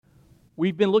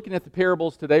We've been looking at the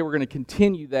parables today. We're going to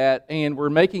continue that, and we're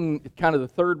making kind of the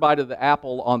third bite of the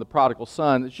apple on the prodigal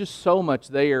son. There's just so much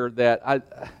there that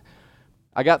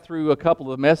I got through a couple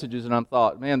of messages, and I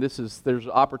thought, man, there's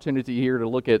opportunity here to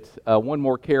look at one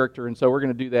more character, and so we're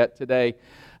going to do that today.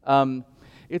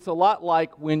 It's a lot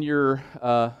like when you're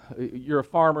a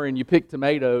farmer and you pick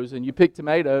tomatoes,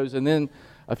 and then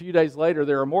a few days later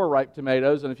there are more ripe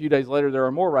tomatoes, and a few days later there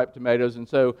are more ripe tomatoes, and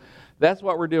so that's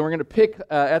what we're doing. We're going to pick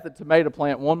at the tomato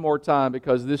plant one more time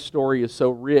because this story is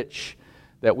so rich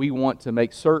that we want to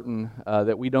make certain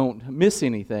that we don't miss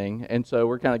anything, and so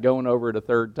we're kind of going over it a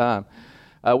third time.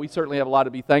 We certainly have a lot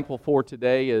to be thankful for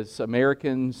today as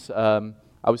Americans. I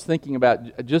was thinking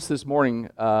about just this morning,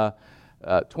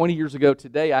 20 years ago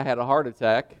today, I had a heart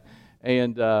attack,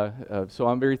 and so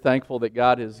I'm very thankful that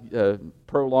God has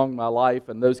prolonged my life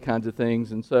and those kinds of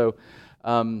things. And so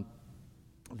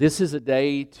this is a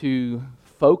day to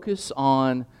focus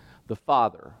on the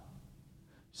Father.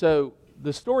 So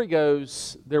the story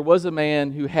goes, there was a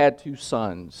man who had two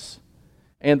sons,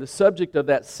 and the subject of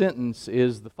that sentence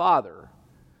is the Father.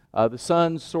 The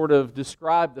sons sort of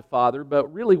describe the Father,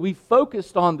 but really we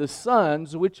focused on the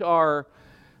sons, which are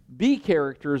B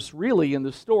characters really in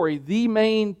the story. The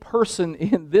main person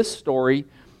in this story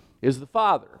is the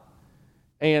Father.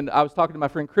 And I was talking to my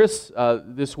friend Chris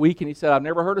this week, and he said, I've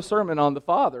never heard a sermon on the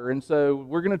Father. And so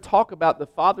we're going to talk about the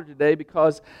Father today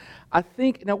because I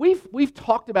think, now we've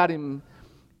talked about him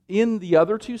in the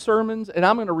other two sermons, and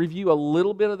I'm going to review a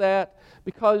little bit of that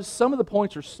because some of the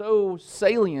points are so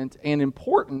salient and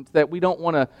important that we don't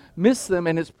want to miss them,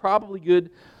 and it's probably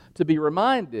good to be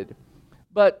reminded.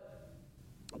 But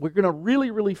we're going to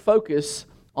really focus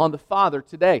on the Father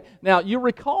today. Now, you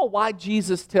recall why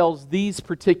Jesus tells these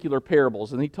particular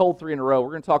parables, and he told 3 in a row.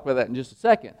 We're going to talk about that in just a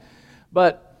second.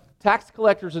 But tax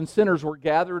collectors and sinners were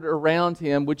gathered around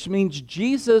him, which means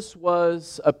Jesus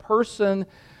was a person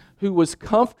who was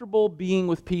comfortable being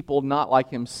with people not like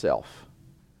himself,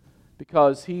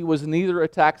 because he was neither a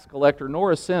tax collector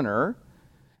nor a sinner,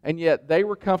 and yet they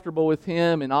were comfortable with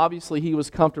him, and obviously he was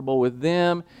comfortable with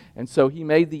them, and so he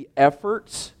made the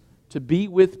efforts to be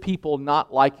with people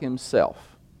not like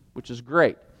himself, which is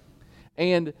great.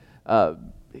 And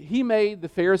he made the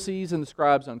Pharisees and the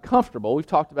scribes uncomfortable. We've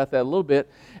talked about that a little bit.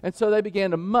 And so they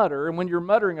began to mutter, and when you're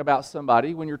muttering about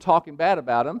somebody, when you're talking bad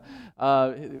about them,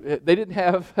 they didn't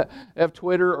have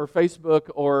Twitter or Facebook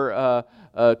or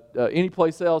any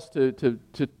place else to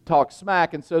talk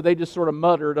smack, and so they just sort of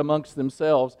muttered amongst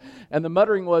themselves. And the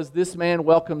muttering was, this man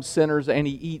welcomes sinners and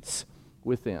he eats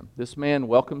with them. This man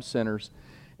welcomes sinners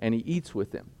and he eats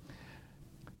with them.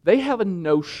 They have a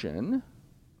notion,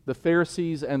 the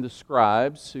Pharisees and the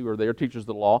scribes, who are their teachers of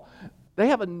the law, they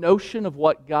have a notion of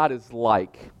what God is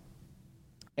like.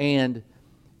 And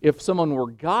if someone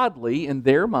were godly in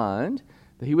their mind,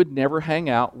 that he would never hang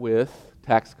out with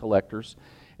tax collectors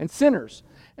and sinners.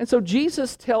 And so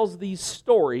Jesus tells these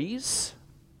stories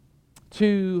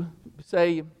to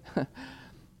say,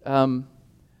 yeah,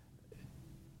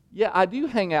 I do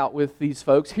hang out with these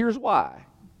folks. Here's why.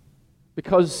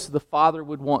 Because the Father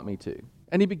would want me to.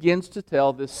 And he begins to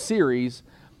tell this series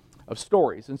of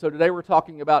stories. And so today we're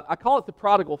talking about, I call it the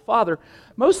prodigal father,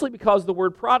 mostly because the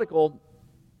word prodigal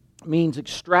means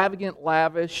extravagant,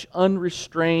 lavish,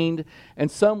 unrestrained, and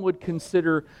some would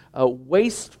consider a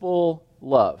wasteful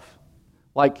love,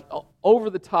 like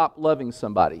over-the-top loving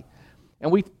somebody.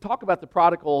 And we talk about the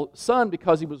prodigal son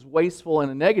because he was wasteful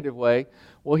in a negative way.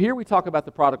 Well, here we talk about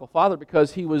the prodigal father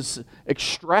because he was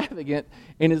extravagant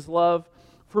in his love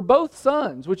for both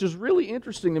sons, which is really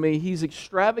interesting to me. He's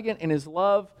extravagant in his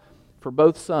love for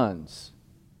both sons.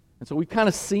 And so we've kind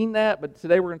of seen that, but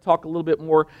today we're going to talk a little bit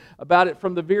more about it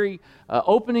from the very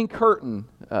opening curtain.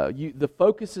 The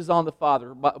focus is on the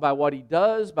Father by what he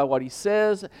does, by what he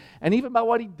says, and even by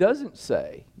what he doesn't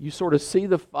say. You sort of see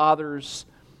the Father's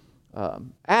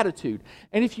attitude.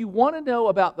 And if you want to know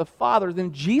about the Father,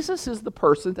 then Jesus is the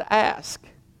person to ask.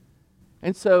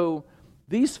 And so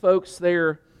these folks,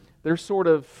 they're sort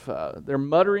of they're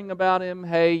muttering about him.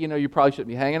 Hey, you probably shouldn't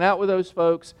be hanging out with those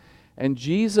folks. And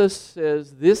Jesus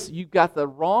says, you've got the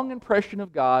wrong impression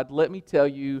of God. Let me tell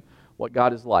you what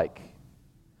God is like.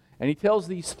 And he tells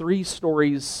these 3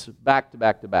 stories back to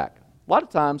back to back. A lot of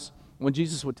times when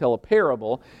Jesus would tell a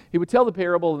parable, he would tell the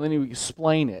parable and then he would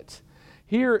explain it.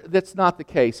 Here, that's not the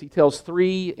case. He tells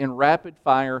 3 in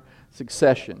rapid-fire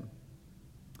succession.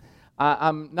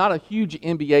 I'm not a huge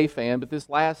NBA fan, but this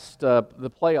last,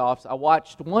 the playoffs, I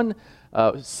watched one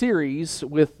series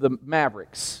with the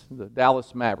Mavericks, the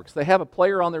Dallas Mavericks. They have a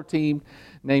player on their team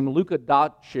named Luka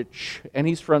Doncic, and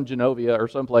he's from Genovia or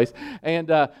someplace,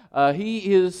 and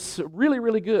he is really,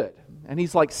 really good. and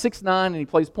he's like 6'9", and he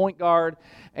plays point guard,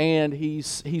 and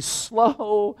he's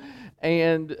slow,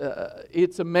 and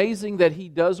it's amazing that he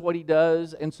does what he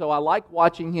does, and so I like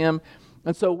watching him.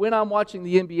 And so when I'm watching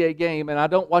the NBA game and I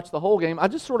don't watch the whole game, I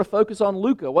just sort of focus on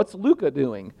Luka. What's Luka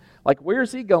doing? Like,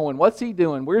 where's he going? What's he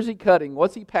doing? Where's he cutting?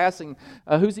 What's he passing?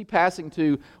 Who's he passing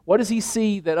to? What does he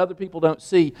see that other people don't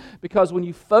see? Because when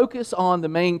you focus on the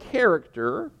main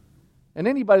character, and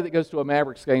anybody that goes to a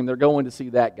Mavericks game, they're going to see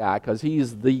that guy because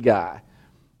he's the guy.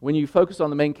 When you focus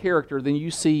on the main character, then you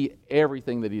see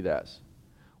everything that he does,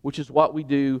 which is what we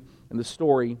do in the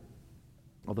story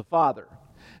of the Father.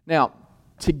 Now,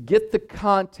 to get the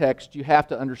context, you have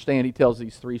to understand he tells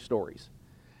these three stories.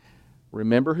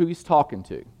 Remember who he's talking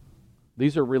to.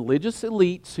 These are religious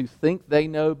elites who think they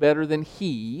know better than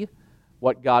he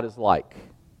what God is like.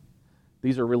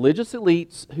 These are religious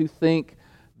elites who think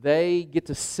they get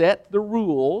to set the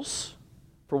rules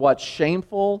for what's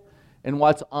shameful and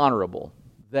what's honorable.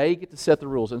 They get to set the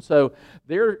rules. And so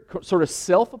they're sort of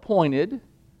self-appointed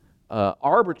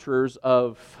arbiters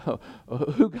of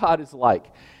who God is like.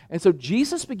 And so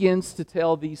Jesus begins to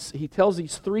tells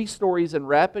these three stories in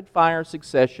rapid-fire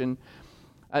succession.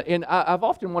 And I've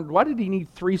often wondered, why did he need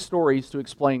three stories to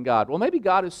explain God? Well, maybe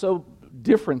God is so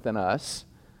different than us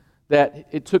that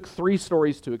it took three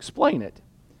stories to explain it.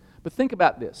 But think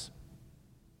about this.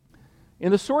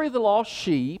 In the story of the lost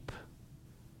sheep,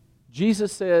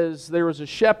 Jesus says there was a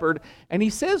shepherd, and he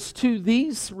says to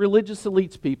these religious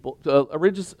elite people,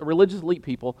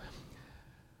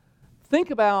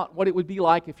 think about what it would be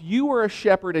like if you were a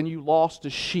shepherd and you lost a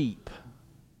sheep.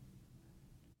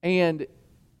 And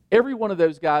every one of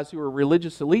those guys who are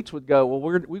religious elites would go,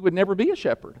 well, we would never be a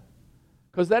shepherd.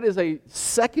 Because that is a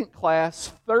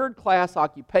second-class, third-class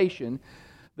occupation.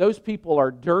 Those people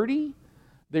are dirty.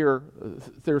 They're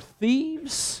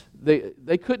thieves.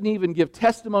 They couldn't even give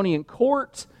testimony in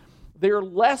court. They're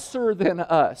lesser than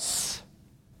us.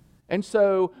 And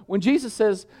so when Jesus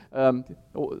says,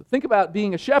 think about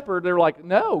being a shepherd, they're like,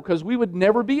 no, because we would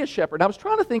never be a shepherd. And I was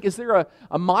trying to think, is there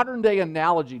a modern-day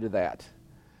analogy to that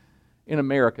in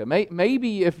America?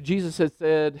 Maybe if Jesus had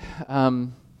said,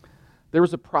 there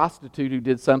was a prostitute who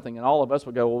did something, and all of us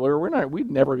would go, well,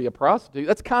 we'd never be a prostitute.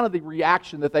 That's kind of the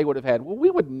reaction that they would have had. Well, we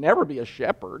would never be a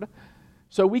shepherd.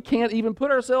 So we can't even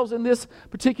put ourselves in this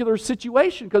particular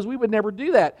situation because we would never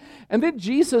do that. And then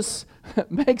Jesus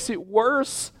makes it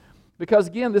worse because,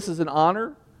 again, this is an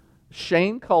honor,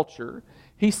 shame culture.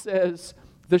 He says,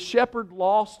 the shepherd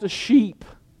lost a sheep.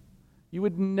 You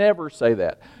would never say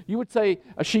that. You would say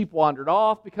a sheep wandered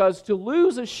off because to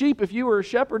lose a sheep if you were a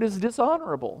shepherd is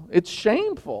dishonorable. It's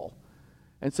shameful.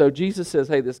 And so Jesus says,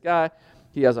 hey, this guy,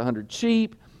 he has 100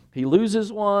 sheep. He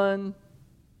loses one,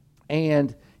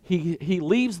 and he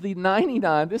leaves the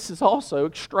 99. This is also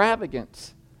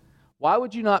extravagant. Why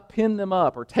would you not pin them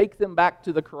up or take them back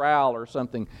to the corral or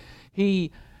something?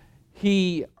 He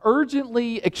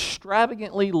urgently,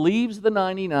 extravagantly leaves the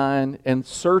 99 and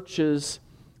searches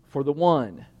for the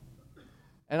one.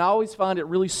 And I always find it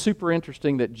really super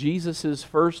interesting that Jesus'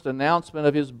 first announcement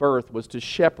of his birth was to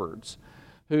shepherds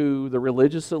who the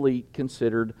religious elite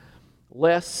considered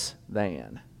less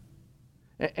than.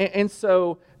 And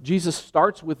so Jesus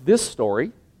starts with this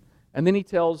story, and then he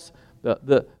tells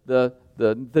the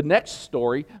next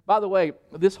story. By the way,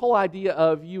 this whole idea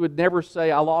of you would never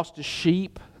say, I lost a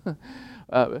sheep,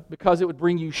 because it would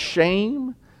bring you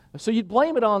shame. So you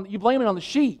blame it on the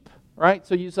sheep, right?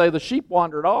 So you say the sheep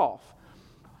wandered off.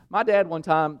 My dad one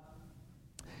time,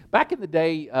 back in the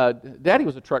day, Daddy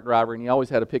was a truck driver, and he always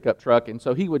had a pickup truck, and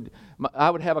so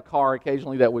I would have a car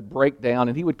occasionally that would break down,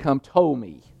 and he would come tow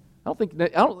me. I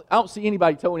don't see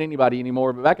anybody towing anybody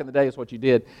anymore, but back in the day, it's what you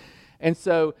did. And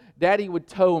so Daddy would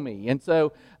tow me. And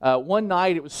so one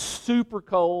night it was super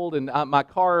cold, and my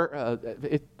car,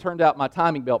 it turned out my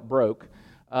timing belt broke.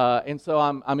 And so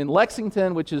I'm in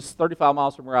Lexington, which is 35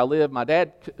 miles from where I live. My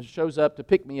dad shows up to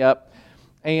pick me up,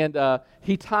 and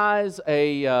he ties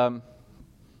a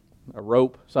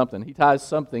rope, something. He ties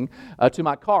something to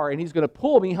my car, and he's going to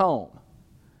pull me home.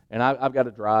 And I've got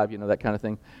to drive, that kind of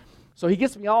thing. So he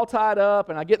gets me all tied up,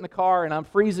 and I get in the car, and I'm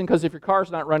freezing because if your car's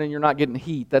not running, you're not getting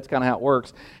heat. That's kind of how it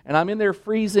works. And I'm in there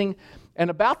freezing, and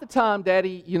about the time,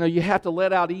 Daddy, you have to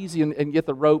let out easy and get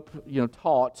the rope,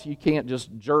 taut. You can't just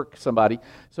jerk somebody.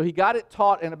 So he got it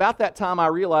taut, and about that time, I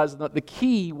realized that the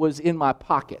key was in my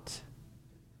pocket,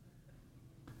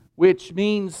 which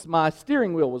means my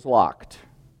steering wheel was locked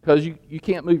because you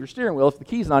can't move your steering wheel if the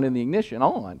key's not in the ignition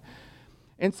on.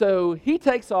 And so he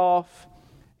takes off.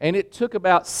 And it took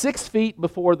about 6 feet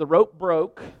before the rope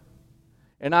broke,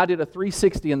 and I did a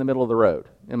 360 in the middle of the road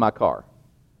in my car.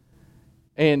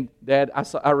 And Dad,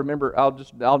 I remember,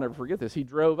 I'll never forget this. He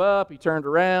drove up, he turned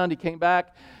around, he came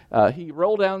back, he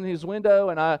rolled down his window,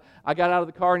 and I got out of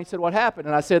the car, and he said, "What happened?"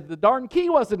 And I said, "The darn key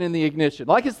wasn't in the ignition."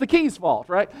 Like it's the key's fault,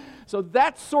 right? So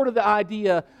that's sort of the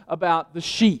idea about the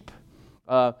sheep.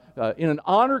 In an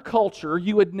honor culture,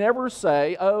 you would never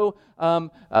say,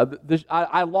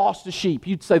 I lost a sheep.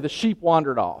 You'd say the sheep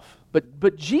wandered off.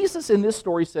 But Jesus in this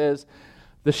story says,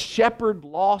 the shepherd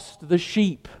lost the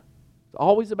sheep. It's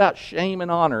always about shame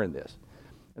and honor in this.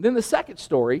 And then the second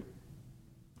story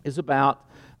is about,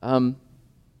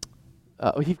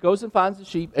 he goes and finds the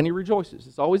sheep and he rejoices.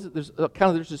 It's always,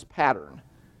 there's this pattern.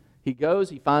 He goes,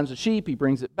 he finds a sheep, he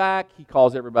brings it back, he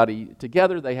calls everybody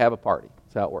together, they have a party.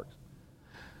 That's how it works.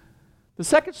 The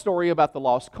second story about the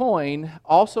lost coin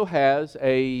also has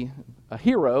a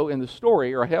hero in the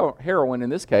story, or a heroine in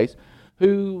this case,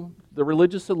 who the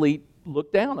religious elite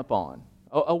looked down upon,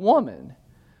 a woman.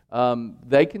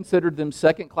 They considered them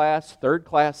second-class,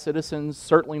 third-class citizens,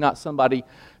 certainly not somebody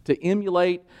to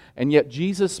emulate, and yet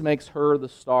Jesus makes her the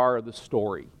star of the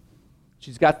story.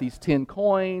 She's got these 10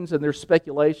 coins, and there's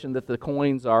speculation that the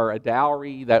coins are a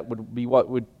dowry. That would be what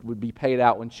would be paid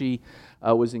out when she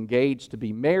was engaged to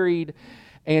be married,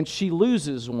 and she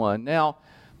loses one. Now,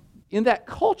 in that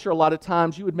culture, a lot of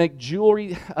times you would make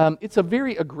jewelry. It's a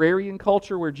very agrarian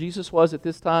culture where Jesus was at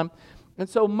this time, and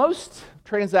so most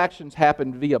transactions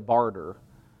happened via barter.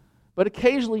 But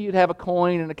occasionally you'd have a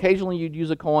coin, and occasionally you'd use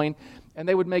a coin, and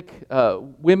they would make,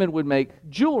 women would make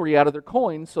jewelry out of their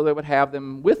coins, so they would have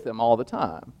them with them all the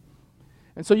time.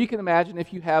 And so you can imagine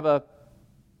if you have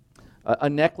a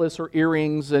necklace or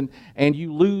earrings, and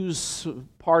you lose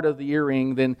part of the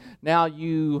earring, then now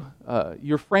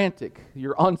you're frantic.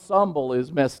 Your ensemble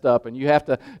is messed up, and you have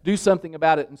to do something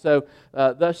about it. And so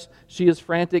thus she is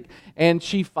frantic, and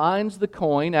she finds the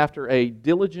coin after a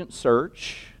diligent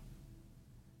search,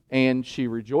 and she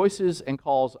rejoices and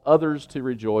calls others to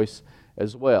rejoice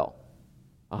as well.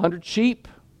 100 sheep,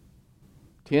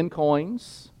 10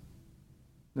 coins.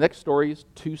 The next story is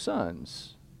 2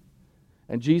 sons.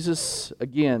 And Jesus,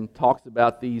 again, talks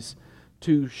about these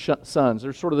 2 sons.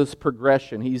 There's sort of this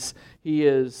progression. He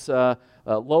is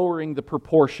lowering the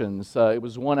proportions. It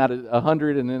was 1 out of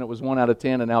 100, and then it was 1 out of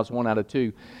 10, and now it's 1 out of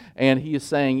 2. And he is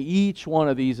saying each one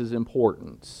of these is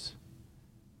important.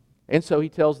 And so he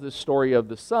tells this story of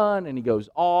the son, and he goes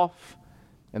off,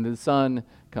 and the son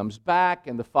comes back,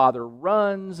 and the father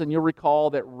runs. And you'll recall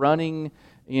that running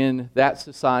in that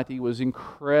society was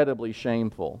incredibly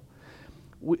shameful.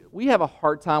 We have a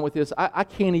hard time with this. I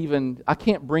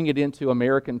can't bring it into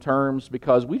American terms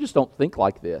because we just don't think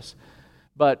like this.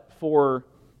 But for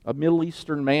a Middle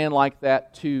Eastern man like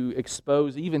that to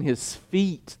expose even his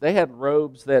feet, they had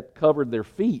robes that covered their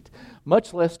feet,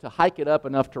 much less to hike it up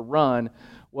enough to run,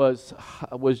 was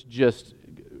just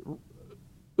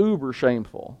uber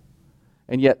shameful.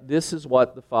 And yet this is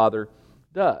what the father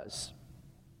does.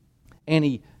 And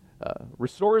he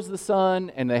restores the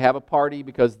son, and they have a party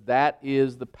because that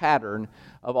is the pattern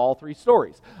of all 3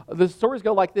 stories. The stories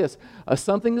go like this.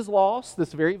 Something is lost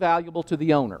that's very valuable to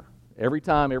the owner. Every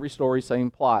time, every story,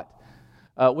 same plot.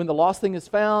 When the lost thing is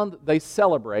found, they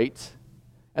celebrate.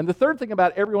 And the third thing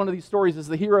about every one of these stories is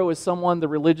the hero is someone the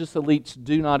religious elites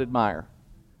do not admire.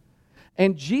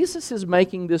 And Jesus is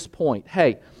making this point.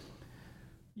 Hey,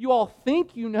 you all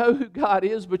think you know who God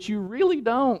is, but you really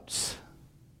don't.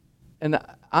 And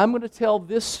I'm going to tell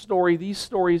this story, these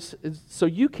stories, so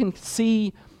you can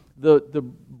see the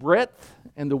breadth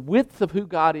and the width of who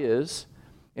God is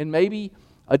in maybe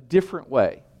a different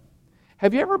way.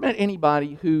 Have you ever met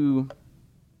anybody who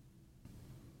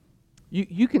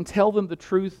you can tell them the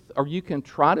truth, or you can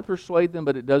try to persuade them,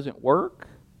 but it doesn't work?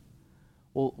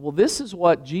 Well, this is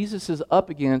what Jesus is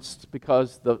up against,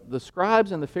 because the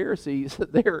scribes and the Pharisees,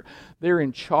 they're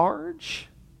in charge.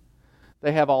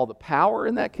 They have all the power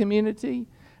in that community.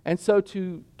 And so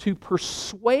to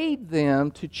persuade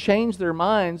them to change their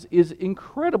minds is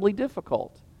incredibly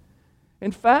difficult.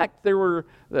 In fact, there were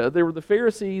the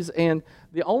Pharisees, and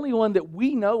the only one that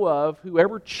we know of who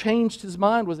ever changed his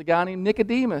mind was a guy named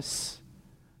Nicodemus.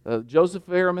 Joseph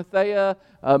of Arimathea,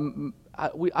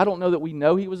 I don't know that we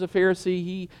know he was a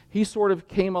Pharisee. He sort of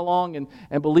came along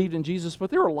and believed in Jesus,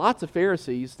 but there were lots of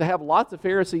Pharisees. To have lots of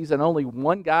Pharisees and only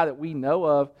one guy that we know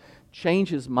of change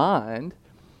his mind,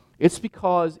 it's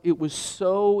because it was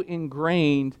so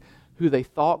ingrained who they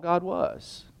thought God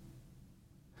was.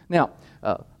 Now,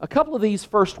 a couple of these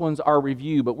first ones are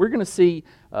review, but we're going to see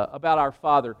about our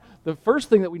Father. The first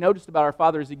thing that we noticed about our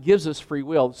Father is He gives us free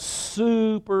will.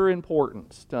 Super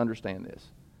important to understand this.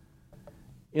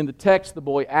 In the text, the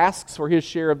boy asks for his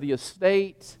share of the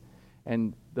estate,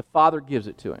 and the Father gives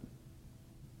it to him.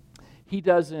 He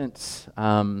doesn't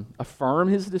affirm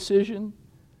his decision.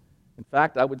 In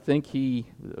fact, I would think he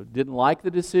didn't like the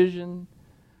decision.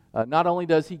 Not only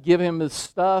does he give him his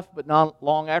stuff, but not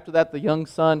long after that, the young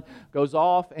son goes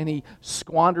off and he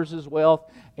squanders his wealth,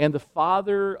 and the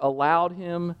father allowed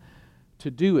him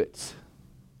to do it.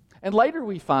 And later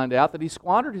we find out that he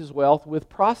squandered his wealth with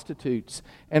prostitutes,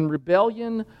 and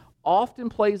rebellion often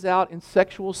plays out in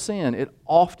sexual sin. It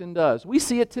often does. We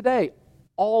see it today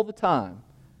all the time,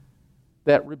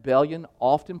 that rebellion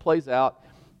often plays out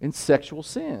in sexual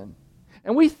sin.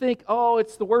 And we think, oh,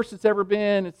 it's the worst it's ever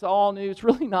been. It's all new. It's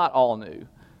really not all new.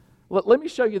 Let me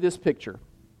show you this picture.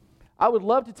 I would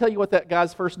love to tell you what that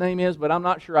guy's first name is, but I'm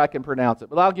not sure I can pronounce it.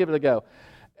 But I'll give it a go.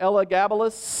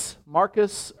 Elagabalus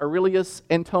Marcus Aurelius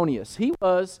Antonius. He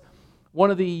was one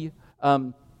of the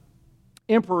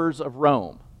emperors of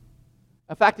Rome.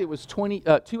 In fact, it was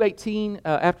 218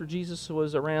 after Jesus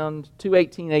was around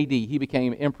 218 AD. He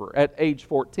became emperor at age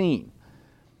 14.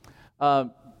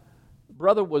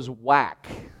 Brother was whack.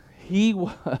 He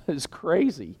was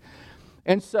crazy.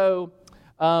 And so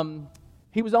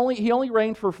he only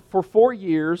reigned for 4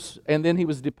 years, and then he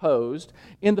was deposed.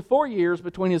 In the 4 years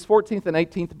between his 14th and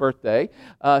 18th birthday,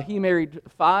 he married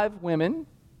 5 women,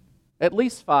 at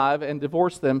least 5, and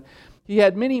divorced them. He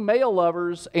had many male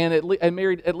lovers and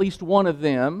married at least one of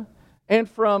them, and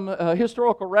from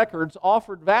historical records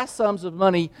offered vast sums of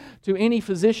money to any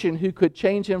physician who could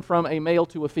change him from a male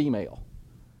to a female.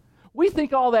 We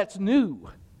think all that's new.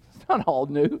 It's not all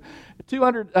new.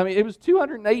 It was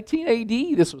 218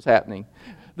 AD this was happening.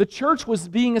 The church was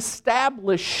being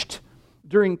established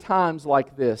during times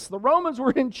like this. The Romans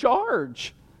were in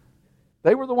charge.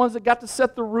 They were the ones that got to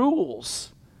set the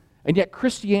rules. And yet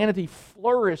Christianity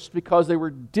flourished because they were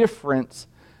different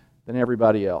than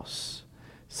everybody else.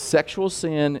 Sexual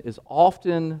sin is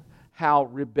often how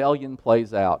rebellion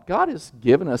plays out. God has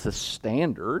given us a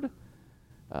standard.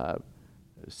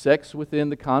 Sex within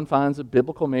the confines of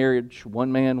biblical marriage,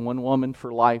 one man, one woman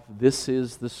for life. This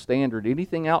is the standard.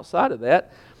 Anything outside of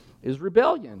that is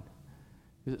rebellion.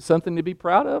 Is it something to be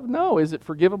proud of? No. Is it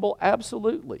forgivable?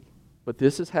 Absolutely. But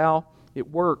this is how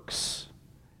it works.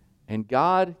 And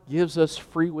God gives us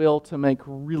free will to make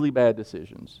really bad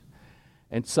decisions.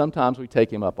 And sometimes we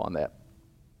take Him up on that.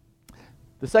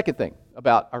 The second thing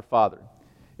about our Father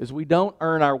is we don't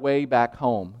earn our way back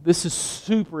home. This is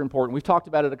super important. We've talked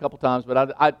about it a couple times,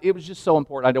 but it was just so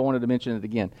important I don't wanted to mention it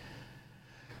again.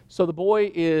 So the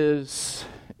boy is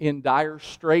in dire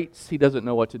straits. He doesn't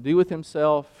know what to do with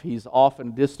himself. He's off in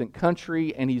a distant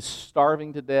country, and he's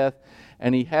starving to death.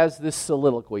 And he has this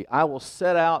soliloquy: I will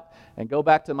set out and go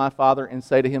back to my father and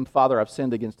say to him, Father, I've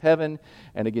sinned against heaven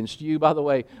and against you. By the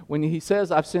way, when he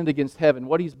says I've sinned against heaven,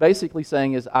 what he's basically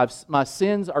saying is my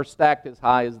sins are stacked as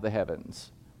high as the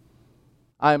heavens.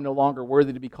 I am no longer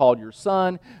worthy to be called your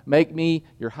son. Make me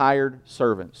your hired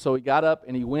servant. So he got up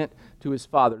and he went to his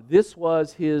father. This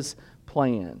was his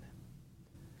plan.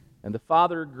 And the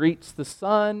father greets the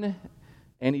son,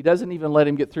 and he doesn't even let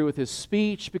him get through with his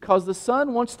speech, because the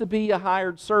son wants to be a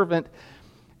hired servant,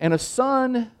 and a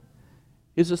son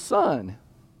is a son.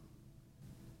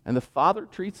 And the father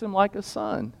treats him like a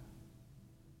son,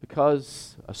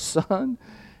 because a son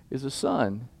is a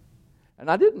son. And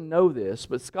I didn't know this,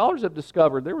 but scholars have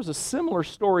discovered there was a similar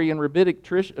story in rabbinic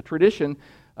tradition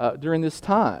during this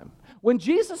time. When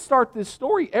Jesus starts this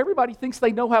story, everybody thinks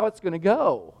they know how it's going to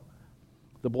go.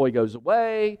 The boy goes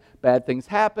away, bad things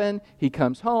happen, he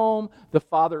comes home, the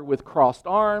father with crossed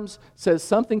arms says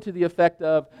something to the effect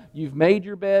of, you've made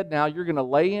your bed, now you're going to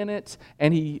lay in it,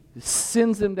 and he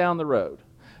sends them down the road.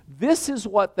 This is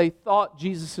what they thought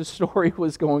Jesus' story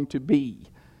was going to be.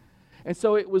 And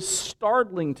so it was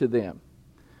startling to them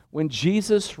when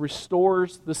Jesus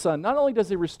restores the son. Not only does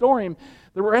he restore him,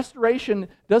 the restoration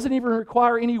doesn't even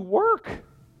require any work.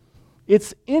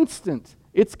 It's instant.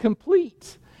 It's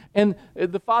complete. And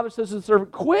the father says to the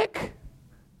servant, quick,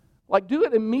 do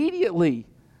it immediately.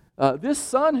 This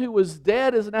son who was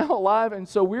dead is now alive, and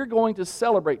so we're going to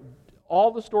celebrate.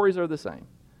 All the stories are the same.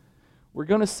 We're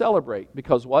going to celebrate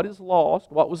because what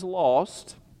was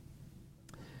lost,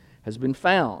 has been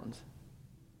found.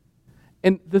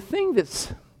 And the thing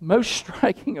that's most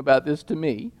striking about this to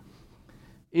me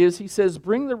is he says,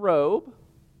 bring the robe,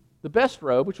 the best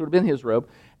robe, which would have been his robe,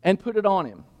 and put it on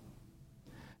him.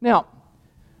 Now,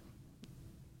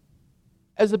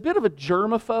 as a bit of a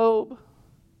germaphobe,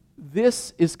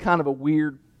 this is kind of a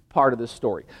weird part of this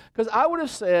story. Because I would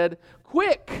have said,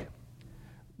 quick,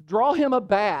 draw him a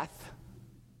bath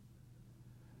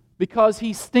because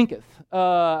he stinketh.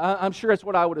 I'm sure that's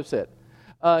what I would have said.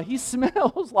 He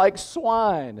smells like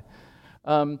swine.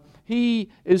 He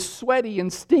is sweaty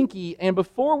and stinky, and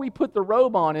before we put the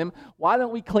robe on him, why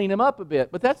don't we clean him up a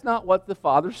bit? But that's not what the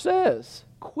Father says.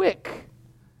 Quick,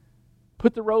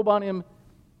 put the robe on him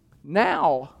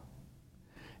now.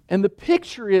 And the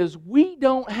picture is we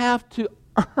don't have to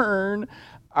earn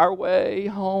our way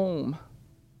home.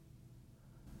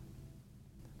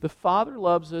 The Father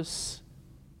loves us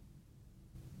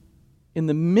in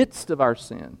the midst of our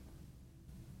sin.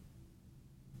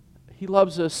 He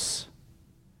loves us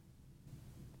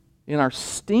in our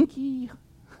stinky,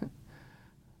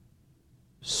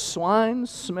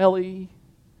 swine-smelly,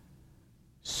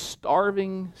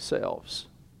 starving selves.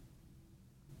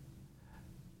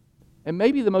 And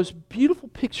maybe the most beautiful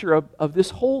picture of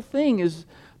this whole thing is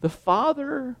the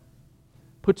Father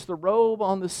puts the robe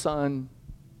on the Son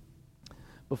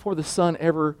before the Son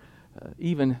ever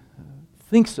even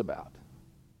thinks about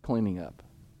cleaning up.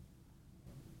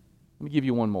 Let me give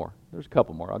you one more. There's a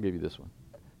couple more. I'll give you this one.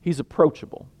 He's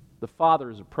approachable. The Father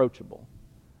is approachable.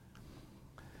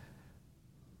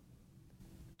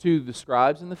 To the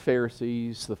scribes and the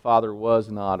Pharisees, the Father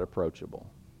was not approachable.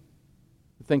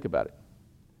 Think about it.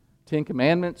 10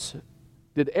 Commandments.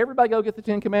 Did everybody go get the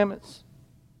 10 Commandments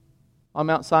on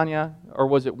Mount Sinai? Or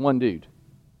was it one dude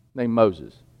named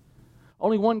Moses?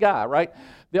 Only one guy, right?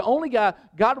 The only guy,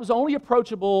 God was only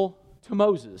approachable to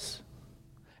Moses.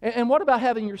 And what about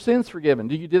having your sins forgiven?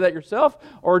 Did you do that yourself?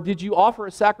 Or did you offer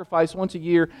a sacrifice once a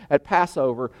year at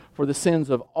Passover for the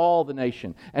sins of all the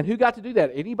nation? And who got to do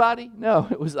that? Anybody? No,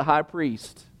 it was the high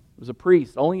priest. It was a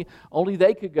priest. Only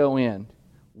they could go in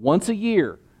once a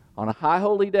year on a high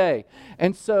holy day.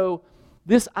 And so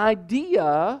this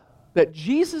idea that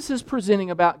Jesus is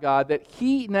presenting about God, that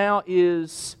He now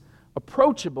is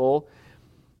approachable,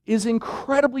 is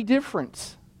incredibly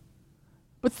different.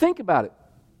 But think about it.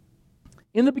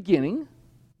 In the beginning,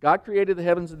 God created the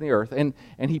heavens and the earth, and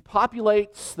He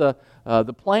populates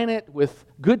the planet with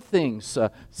good things,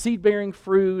 seed-bearing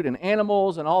fruit and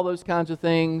animals and all those kinds of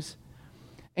things.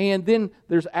 And then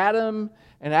there's Adam,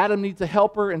 and Adam needs a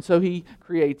helper, and so He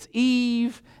creates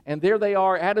Eve, and there they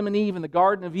are, Adam and Eve in the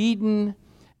Garden of Eden.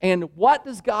 And what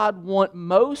does God want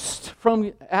most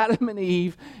from Adam and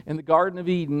Eve in the Garden of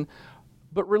Eden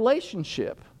but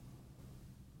relationship?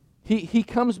 He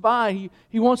comes by,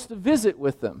 he wants to visit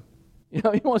with them. He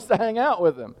wants to hang out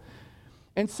with them.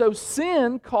 And so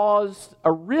sin caused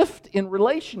a rift in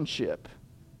relationship.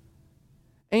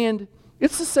 And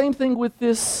it's the same thing with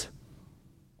this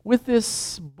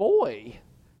boy.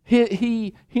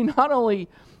 He not only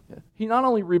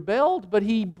rebelled, but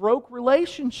he broke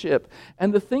relationship.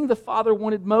 And the thing the Father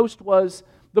wanted most was,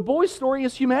 the boy's story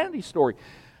is humanity's story.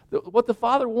 What the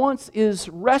Father wants is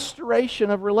restoration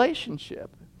of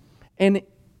relationship. And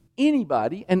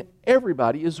anybody and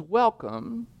everybody is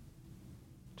welcome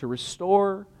to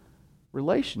restore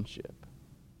relationship.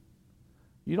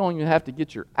 You don't even have to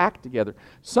get your act together.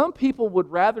 Some people would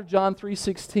rather John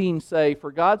 3:16 say,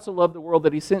 "For God so loved the world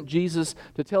that He sent Jesus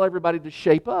to tell everybody to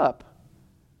shape up.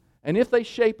 And if they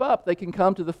shape up, they can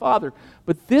come to the Father."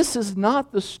 But this is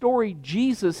not the story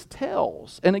Jesus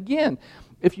tells. And again,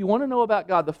 if you want to know about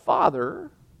God the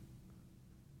Father,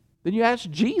 then you ask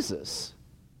Jesus,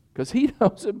 because He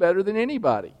knows it better than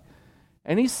anybody.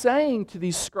 And He's saying to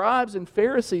these scribes and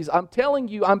Pharisees, I'm telling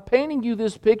you, I'm painting you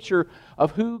this picture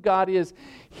of who God is.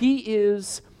 He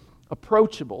is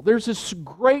approachable. There's this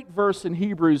great verse in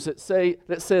Hebrews that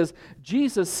says,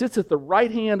 Jesus sits at the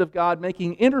right hand of God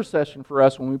making intercession for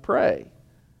us when we pray.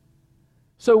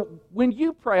 So when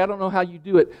you pray, I don't know how you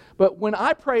do it, but when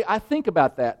I pray, I think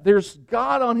about that. There's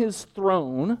God on His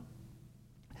throne,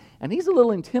 and He's a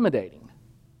little intimidating.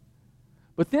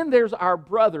 But then there's our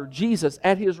brother, Jesus,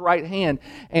 at His right hand,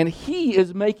 and He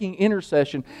is making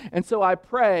intercession. And so I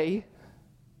pray,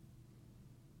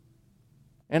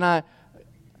 and I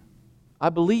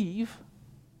believe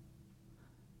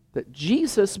that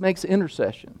Jesus makes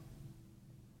intercession.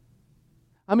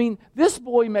 I mean, this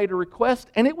boy made a request,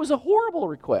 and it was a horrible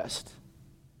request.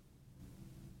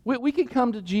 We could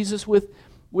come to Jesus with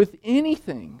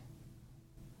anything.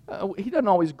 He doesn't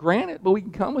always grant it, but we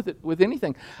can come with it with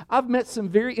anything. I've met some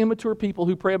very immature people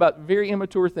who pray about very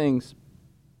immature things,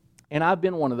 and I've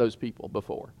been one of those people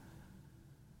before.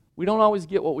 We don't always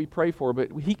get what we pray for,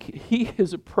 but he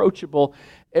is approachable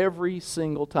every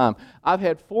single time. I've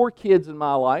had 4 kids in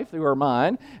my life who are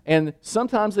mine, and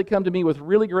sometimes they come to me with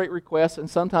really great requests, and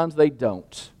sometimes they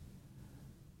don't.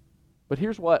 But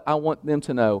here's what I want them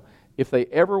to know. If they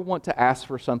ever want to ask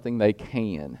for something, they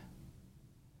can.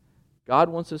 God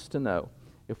wants us to know,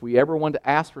 if we ever want to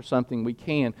ask for something, we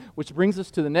can. Which brings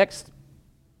us to the next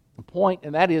point,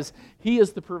 and that is he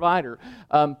is the provider.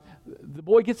 The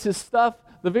boy gets his stuff.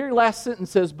 The very last sentence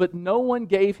says, but no one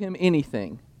gave him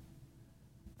anything.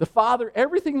 The father,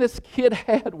 everything this kid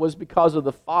had was because of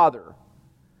the father.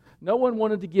 No one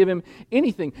wanted to give him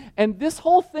anything. And this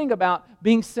whole thing about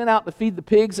being sent out to feed the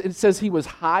pigs, it says he was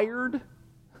hired.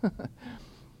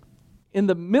 In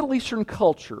the Middle Eastern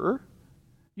culture,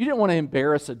 you didn't want to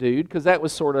embarrass a dude because that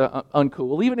was sort of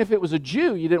uncool. Even if it was a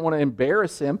Jew, you didn't want to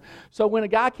embarrass him. So when a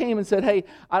guy came and said, hey,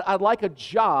 I'd like a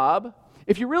job,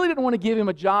 if you really didn't want to give him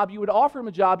a job, you would offer him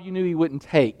a job you knew he wouldn't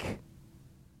take.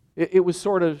 It was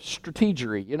sort of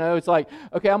strategery. It's like,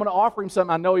 okay, I'm going to offer him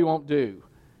something I know he won't do.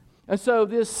 And so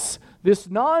this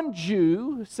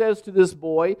non-Jew says to this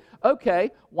boy,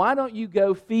 okay, why don't you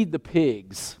go feed the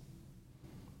pigs?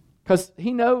 Because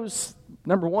he knows,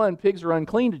 number one, pigs are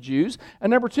unclean to Jews, and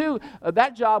number two,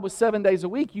 that job was 7 days a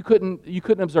week. You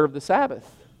couldn't observe the Sabbath.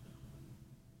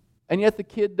 And yet the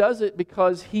kid does it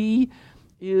because he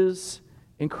is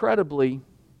incredibly,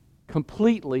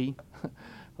 completely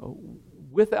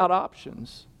without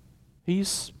options.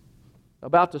 He's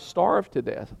about to starve to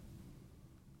death.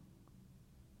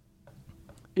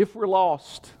 If we're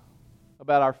lost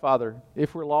about our Father,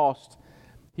 if we're lost,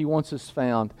 He wants us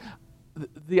found.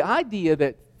 The idea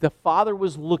that the Father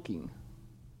was looking,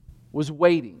 was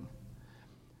waiting.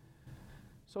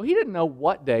 So He didn't know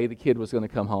what day the kid was going to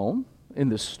come home in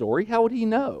this story. How would He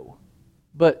know?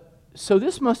 So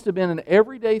this must have been an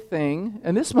everyday thing,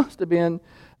 and this must have been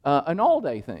an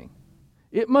all-day thing.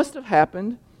 It must have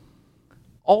happened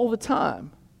all the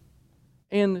time.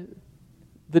 And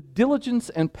the diligence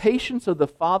and patience of the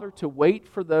Father to wait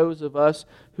for those of us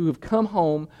who have come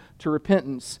home to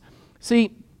repentance.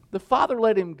 See, the Father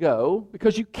let him go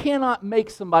because you cannot make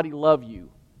somebody love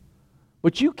you.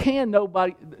 But you can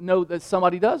know that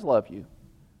somebody does love you.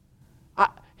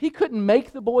 He couldn't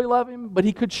make the boy love him, but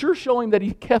he could sure show him that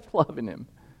he kept loving him,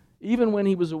 even when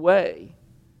he was away.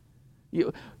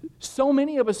 So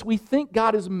many of us, we think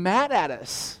God is mad at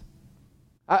us.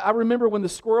 I remember when the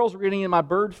squirrels were getting in my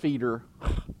bird feeder,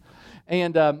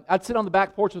 and I'd sit on the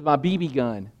back porch with my BB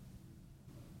gun.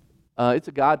 It's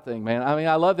a God thing, man. I mean,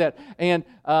 I love that. And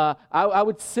I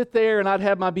would sit there, and I'd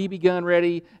have my BB gun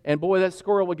ready, and boy, that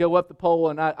squirrel would go up the pole,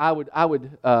 and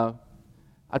I'd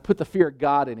put the fear of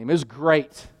God in him. It was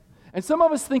great. And some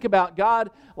of us think about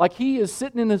God like He is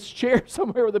sitting in His chair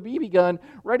somewhere with a BB gun,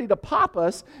 ready to pop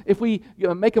us if we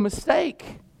make a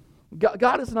mistake.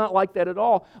 God is not like that at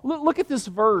all. Look at this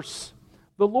verse.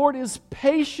 The Lord is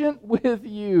patient with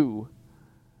you.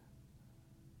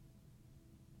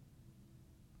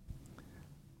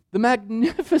 The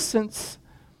magnificence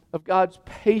of God's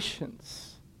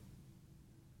patience.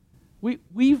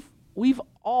 We've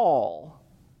all,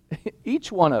 each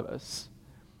one of us,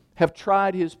 have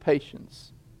tried His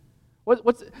patience.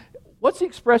 What's the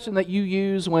expression that you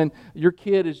use when your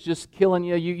kid is just killing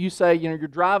you? You say, you're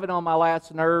driving on my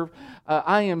last nerve.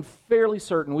 I am fairly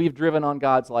certain we've driven on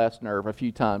God's last nerve a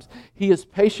few times. He is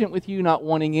patient with you, not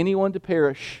wanting anyone to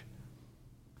perish.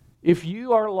 If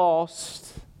you are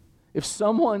lost, if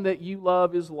someone that you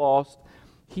love is lost,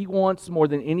 He wants more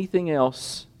than anything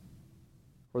else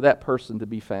for that person to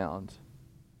be found.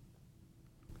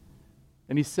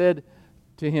 And He said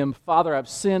to him, Father, I've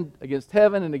sinned against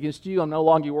heaven and against you. I'm no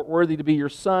longer worthy to be your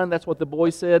son. That's what the boy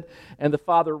said. And the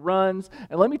father runs.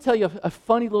 And let me tell you a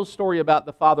funny little story about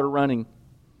the father running.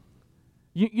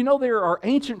 You know, there are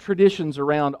ancient traditions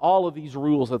around all of these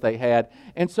rules that they had.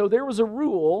 And so there was a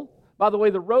rule. By the way,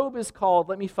 the robe is called,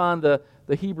 let me find the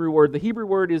Hebrew word. The Hebrew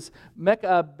word is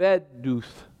mekabeduth.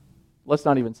 Let's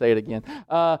not even say it again.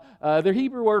 The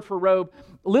Hebrew word for robe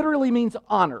literally means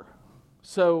honor.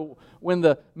 So when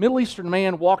the Middle Eastern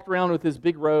man walked around with his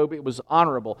big robe, it was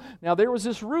honorable. Now there was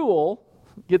this rule,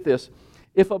 get this,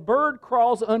 if a bird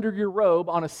crawls under your robe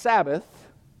on a Sabbath,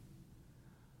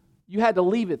 you had to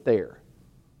leave it there.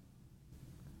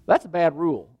 That's a bad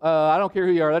rule. I don't care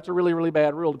who you are, that's a really, really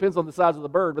bad rule. Depends on the size of the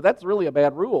bird, but that's really a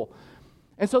bad rule.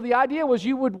 And so the idea was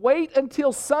you would wait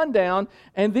until sundown,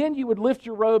 and then you would lift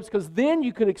your robes, because then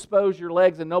you could expose your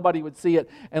legs and nobody would see it,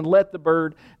 and let the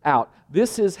bird out.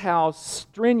 This is how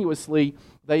strenuously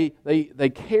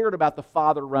they cared about the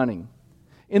father running.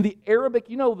 In the Arabic,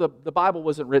 you know the Bible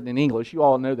wasn't written in English. You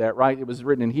all know that, right? It was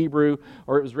written in Hebrew,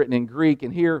 or it was written in Greek.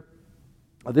 And here,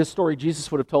 this story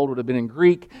Jesus would have told would have been in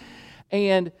Greek.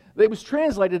 And it was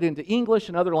translated into English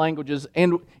and other languages.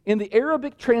 And in the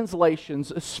Arabic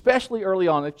translations, especially early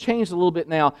on, they've changed a little bit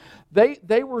now,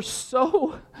 they were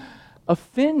so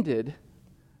offended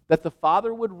that the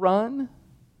father would run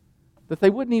that they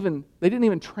didn't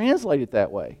even translate it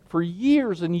that way. For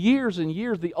years and years and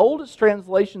years, the oldest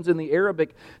translations in the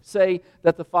Arabic say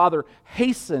that the Father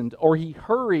hastened or he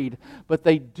hurried, but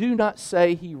they do not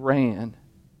say he ran,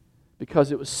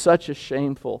 because it was such a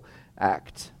shameful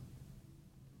act.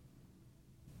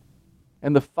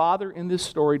 And the Father in this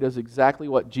story does exactly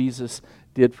what Jesus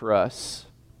did for us.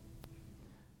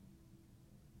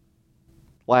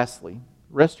 Lastly,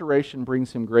 restoration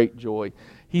brings him great joy.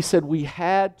 He said we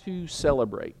had to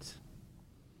celebrate.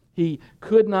 He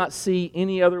could not see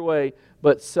any other way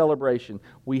but celebration.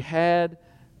 We had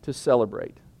to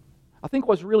celebrate. I think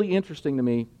what's really interesting to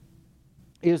me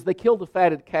is they killed a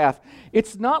fatted calf.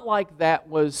 It's not like that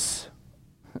was...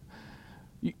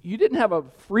 You didn't have a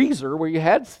freezer where you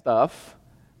had stuff.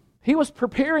 He was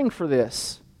preparing for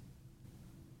this.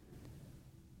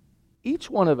 Each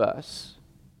one of us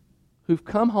who've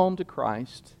come home to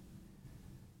Christ,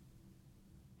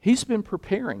 he's been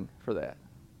preparing for that.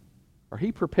 Or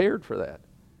he prepared for that.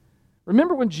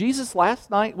 Remember when Jesus last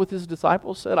night with his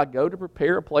disciples said, I go to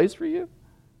prepare a place for you?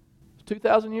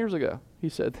 2,000 years ago, he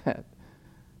said that.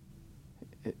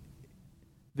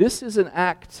 This is an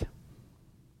act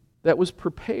that was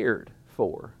prepared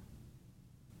for.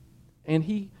 And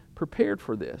he prepared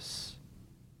for this.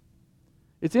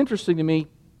 It's interesting to me,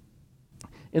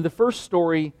 in the first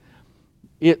story,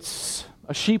 it's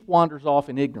a sheep wanders off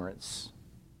in ignorance.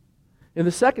 In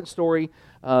the second story,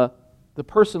 the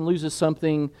person loses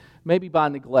something maybe by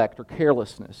neglect or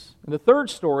carelessness. In the third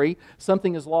story,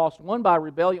 something is lost, one by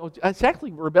rebellion. It's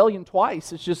actually rebellion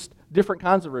twice. It's just different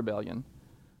kinds of rebellion.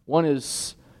 One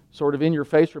is sort of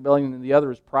in-your-face rebellion, and the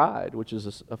other is pride, which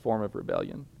is a form of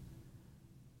rebellion.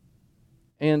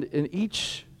 And in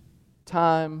each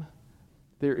time,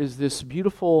 there is this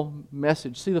beautiful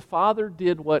message. See, the Father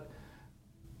did what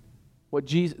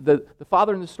Jesus, the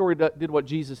Father in the story did what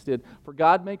Jesus did. For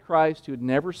God made Christ, who had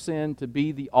never sinned, to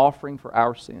be the offering for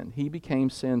our sin. He became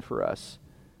sin for us.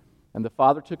 And the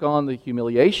Father took on the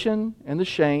humiliation and the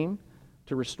shame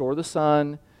to restore the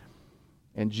Son.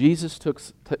 And Jesus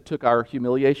took our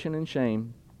humiliation and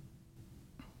shame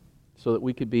so that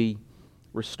we could be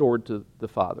restored to the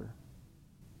Father.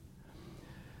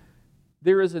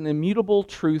 There is an immutable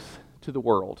truth to the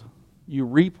world. You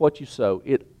reap what you sow.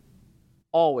 It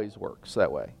always works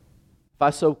that way. If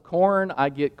I sow corn, I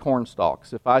get corn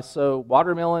stalks. If I sow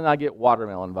watermelon, I get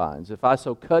watermelon vines. If I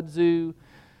sow kudzu,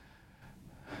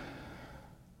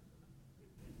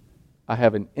 I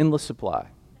have an endless supply.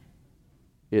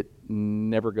 It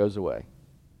never goes away.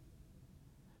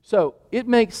 So it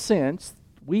makes sense.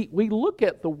 We look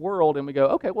at the world and we go,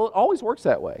 okay, well, it always works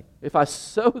that way. If I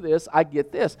sow this, I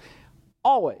get this.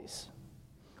 Always.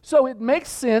 So it makes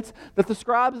sense that the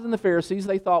scribes and the Pharisees,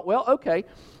 they thought, well, okay,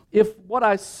 if what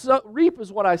I reap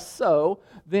is what I sow,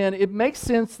 then it makes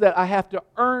sense that I have to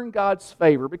earn God's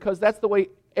favor, because that's the way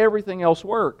everything else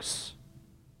works.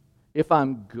 If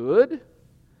I'm good,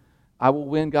 I will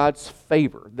win God's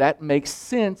favor. That makes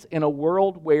sense in a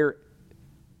world where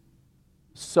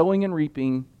sowing and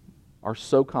reaping are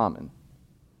so common.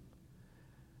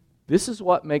 This is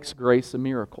what makes grace a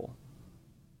miracle.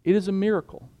 It is a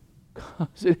miracle,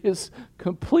 because it is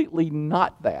completely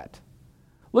not that.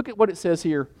 Look at what it says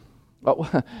here. Oh,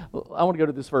 I want to go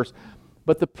to this verse.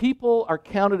 But the people are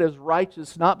counted as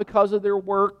righteous not because of their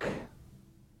work,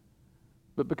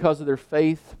 but because of their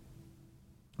faith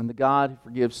in the God who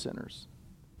forgives sinners.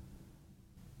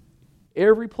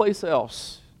 Every place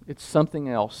else, it's something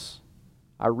else.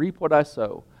 I reap what I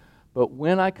sow. But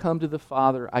when I come to the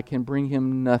Father, I can bring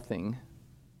him nothing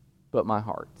but my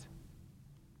heart.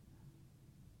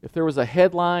 If there was a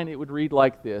headline, it would read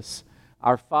like this: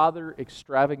 Our Father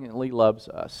extravagantly loves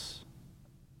us.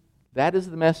 That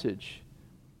is the message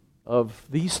of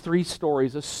these three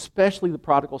stories, especially the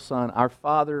prodigal son. Our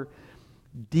Father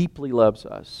deeply loves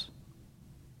us.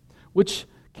 Which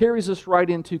carries us right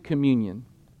into communion.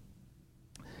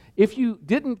 If you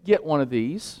didn't get one of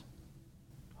these,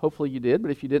 hopefully you did,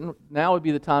 but if you didn't, now would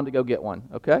be the time to go get one,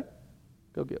 okay?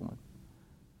 Go get one.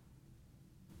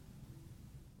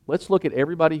 Let's look at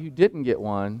everybody who didn't get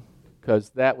one, because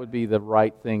that would be the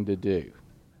right thing to do.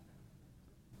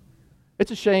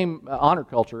 It's a shame, honor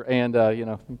culture, and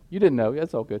you didn't know.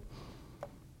 That's all good.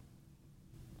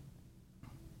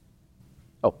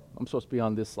 Oh, I'm supposed to be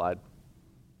on this slide.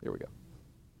 Here we go.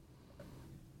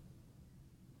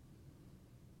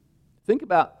 Think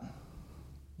about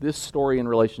this story in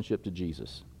relationship to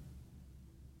Jesus.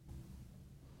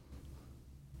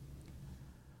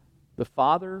 The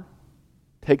Father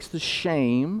takes the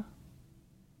shame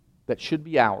that should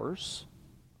be ours,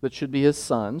 that should be his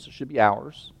son's, it should be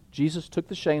ours. Jesus took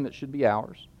the shame that should be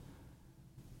ours.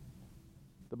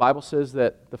 The Bible says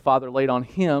that the Father laid on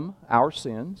him our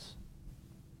sins.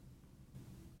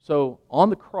 So on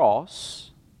the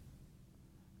cross,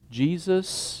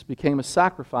 Jesus became a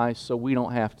sacrifice so we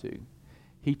don't have to.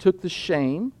 He took the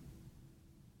shame,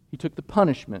 he took the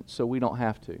punishment so we don't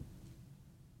have to.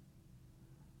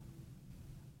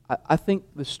 I think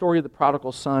the story of the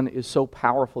prodigal son is so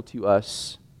powerful to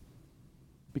us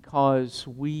because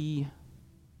we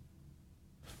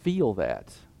feel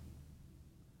that.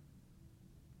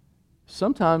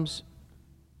 Sometimes,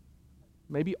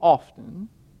 maybe often,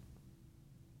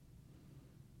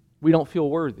 we don't feel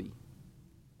worthy.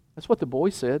 That's what the boy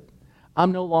said.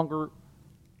 I'm no longer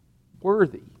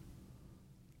worthy.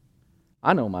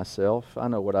 I know myself. I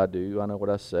know what I do. I know what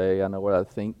I say. I know what I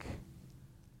think.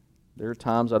 There are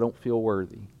times I don't feel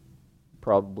worthy.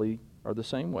 Probably are the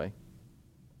same way.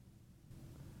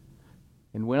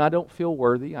 And when I don't feel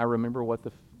worthy, I remember what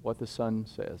the son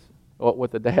says,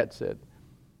 what the dad said.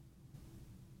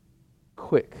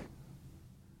 Quick,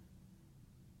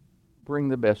 bring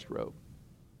the best robe.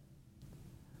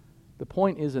 The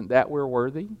point isn't that we're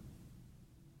worthy.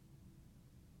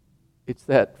 It's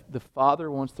that the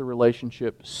Father wants the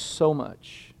relationship so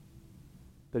much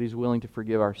that He's willing to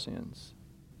forgive our sins.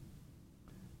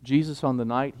 Jesus, on the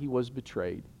night He was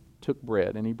betrayed, took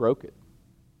bread and He broke it.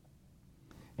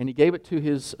 And He gave it to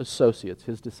His associates,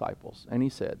 His disciples. And He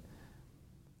said,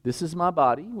 "This is my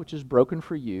body, which is broken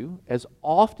for you. As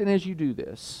often as you do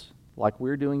this, like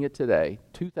we're doing it today,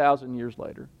 2,000 years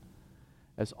later,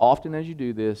 as often as you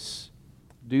do this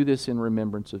in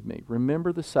remembrance of me."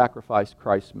 Remember the sacrifice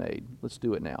Christ made. Let's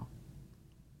do it now.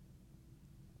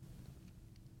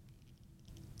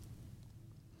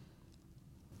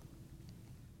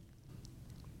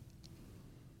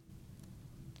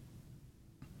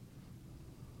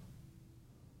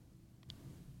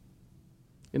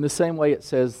 In the same way, it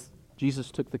says Jesus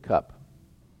took the cup.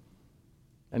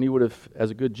 And He would have,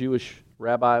 as a good Jewish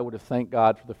rabbi, would have thanked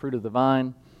God for the fruit of the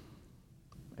vine.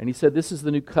 And He said, "This is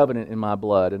the new covenant in my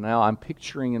blood." And now I'm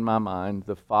picturing in my mind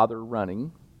the Father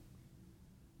running,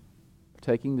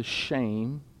 taking the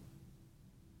shame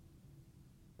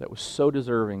that was so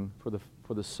deserving for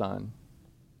the Son.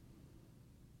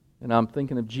 And I'm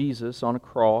thinking of Jesus on a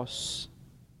cross,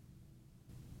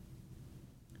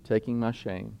 taking my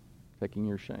shame, taking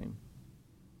your shame.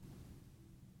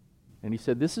 And He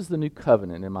said, "This is the new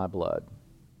covenant in my blood."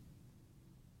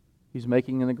 He's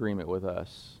making an agreement with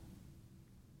us.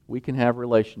 We can have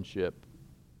relationship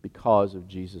because of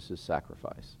Jesus'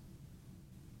 sacrifice.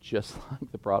 Just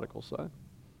like the prodigal son.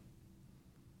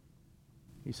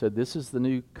 He said, "This is the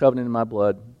new covenant in my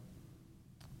blood.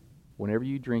 Whenever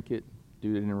you drink it,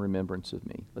 do it in remembrance of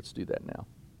me." Let's do that now.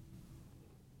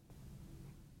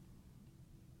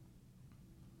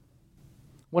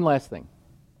 One last thing.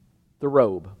 The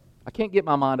robe. I can't get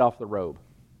my mind off the robe.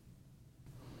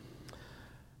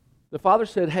 The Father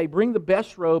said, "Hey, bring the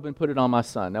best robe and put it on my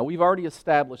son." Now, we've already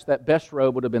established that best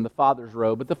robe would have been the Father's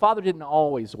robe, but the Father didn't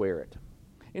always wear it.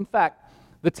 In fact,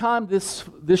 the time this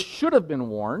should have been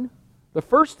worn, the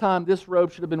first time this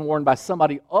robe should have been worn by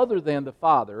somebody other than the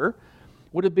Father,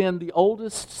 would have been the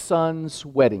oldest son's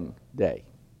wedding day.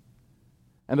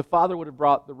 And the Father would have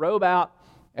brought the robe out,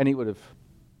 and He would have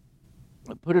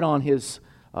put it on his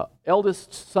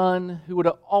eldest son, who would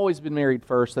have always been married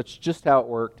first. That's just how it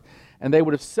worked. And they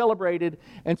would have celebrated.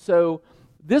 And so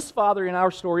this father in our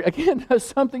story, again, does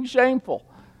something shameful.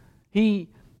 He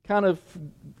kind of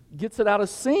gets it out of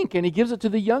sync, and he gives it to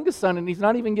the youngest son, and he's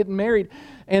not even getting married.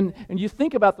 And you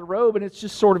think about the robe, and it's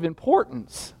just sort of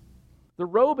importance. The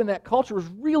robe in that culture was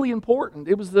really important.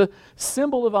 It was the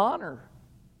symbol of honor.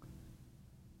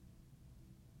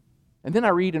 And then I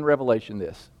read in Revelation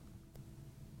this.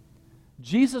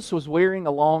 Jesus was wearing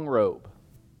a long robe.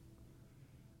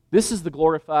 This is the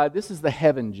glorified, this is the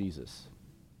heaven Jesus.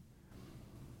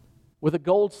 With a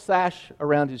gold sash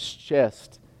around his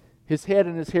chest. His head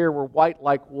and his hair were white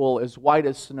like wool, as white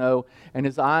as snow, and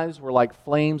his eyes were like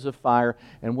flames of fire.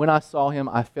 And when I saw him,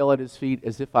 I fell at his feet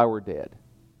as if I were dead.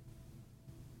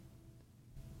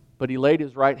 But he laid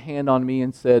his right hand on me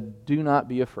and said, "Do not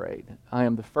be afraid. I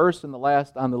am the first and the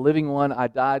last. I'm the living one. I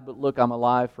died, but look, I'm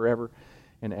alive forever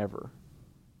and ever."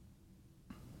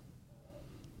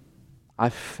 I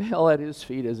fell at his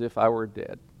feet as if I were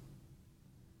dead.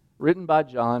 Written by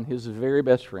John, his very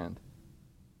best friend.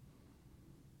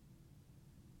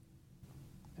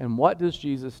 And what does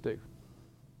Jesus do?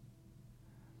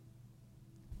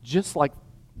 Just like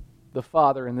the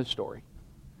father in this story.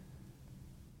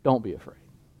 Don't be afraid.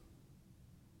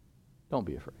 Don't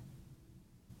be afraid.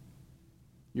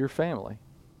 Your family.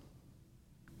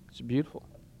 It's beautiful.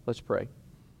 Let's pray.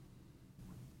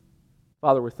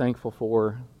 Father, we're thankful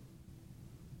for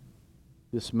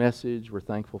this message. We're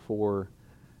thankful for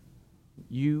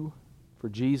you, for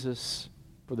Jesus,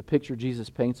 for the picture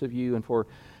Jesus paints of you, and for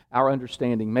our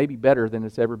understanding, maybe better than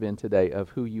it's ever been today, of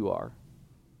who you are.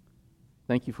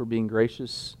 Thank you for being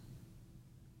gracious.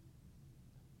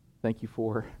 Thank you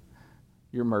for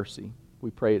your mercy.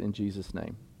 We pray it in Jesus'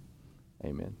 name.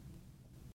 Amen.